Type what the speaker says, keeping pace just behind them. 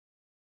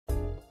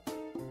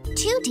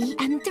2D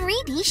and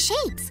 3D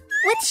shapes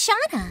with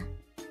Shawna.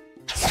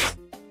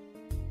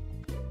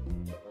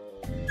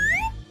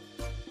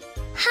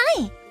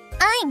 Hi,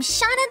 I'm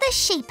Shawna the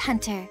Shape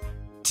Hunter.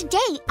 Today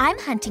I'm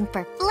hunting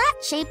for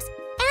flat shapes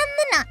and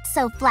the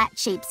not-so-flat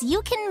shapes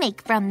you can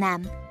make from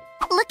them.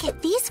 Look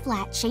at these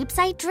flat shapes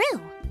I drew.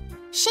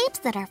 Shapes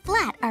that are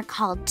flat are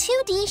called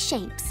 2D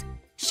shapes.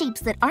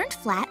 Shapes that aren't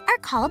flat are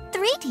called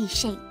 3D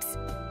shapes.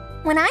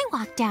 When I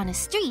walk down a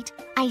street,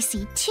 I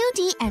see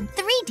 2D and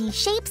 3D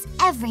shapes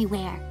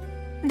everywhere.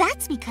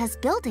 That's because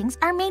buildings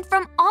are made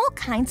from all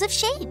kinds of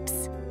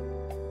shapes.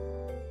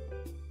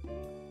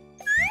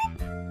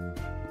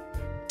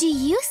 Do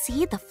you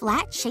see the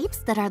flat shapes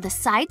that are the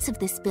sides of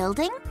this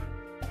building?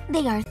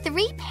 They are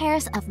 3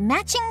 pairs of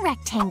matching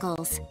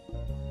rectangles.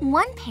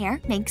 One pair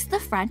makes the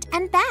front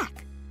and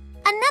back.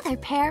 Another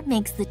pair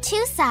makes the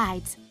 2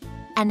 sides.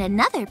 And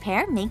another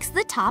pair makes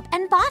the top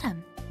and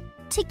bottom.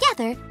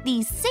 Together,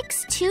 these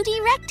 6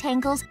 2D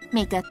rectangles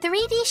make a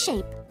 3D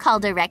shape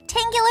called a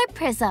rectangular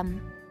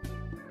prism.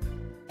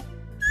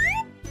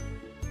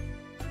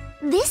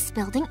 This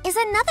building is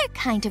another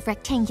kind of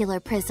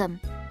rectangular prism.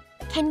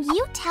 Can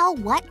you tell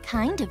what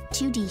kind of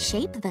 2D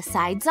shape the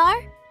sides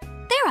are?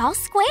 They're all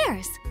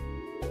squares.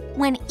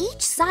 When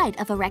each side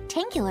of a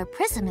rectangular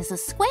prism is a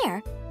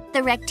square,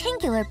 the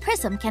rectangular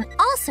prism can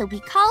also be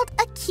called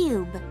a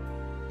cube.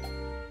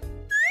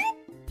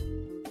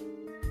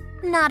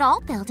 Not all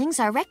buildings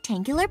are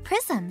rectangular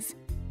prisms.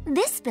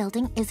 This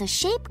building is a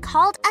shape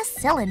called a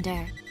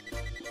cylinder.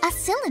 A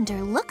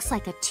cylinder looks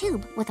like a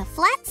tube with a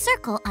flat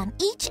circle on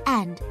each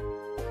end.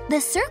 The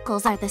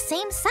circles are the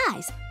same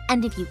size,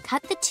 and if you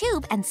cut the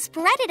tube and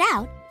spread it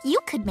out, you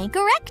could make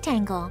a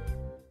rectangle.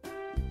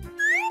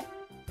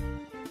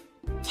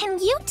 Can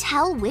you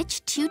tell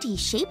which 2D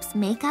shapes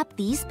make up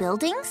these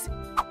buildings?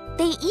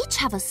 They each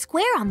have a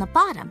square on the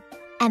bottom,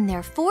 and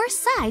their 4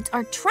 sides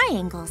are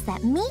triangles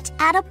that meet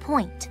at a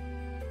point.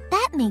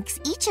 That makes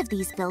each of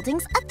these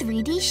buildings a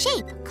 3D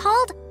shape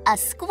called a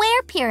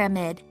square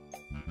pyramid.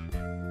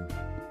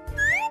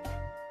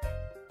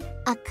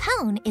 A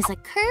cone is a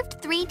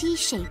curved 3D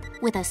shape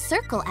with a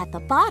circle at the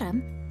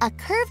bottom, a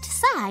curved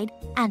side,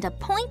 and a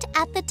point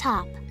at the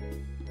top.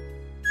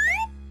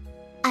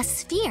 A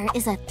sphere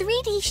is a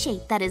 3D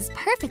shape that is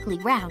perfectly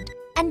round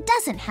and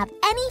doesn't have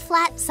any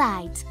flat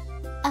sides.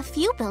 A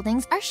few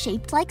buildings are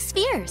shaped like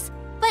spheres,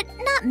 but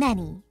not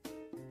many.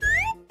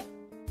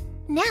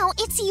 Now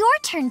it's your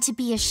turn to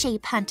be a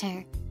shape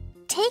hunter.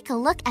 Take a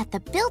look at the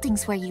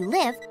buildings where you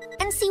live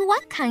and see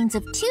what kinds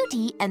of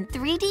 2D and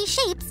 3D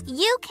shapes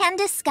you can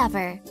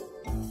discover.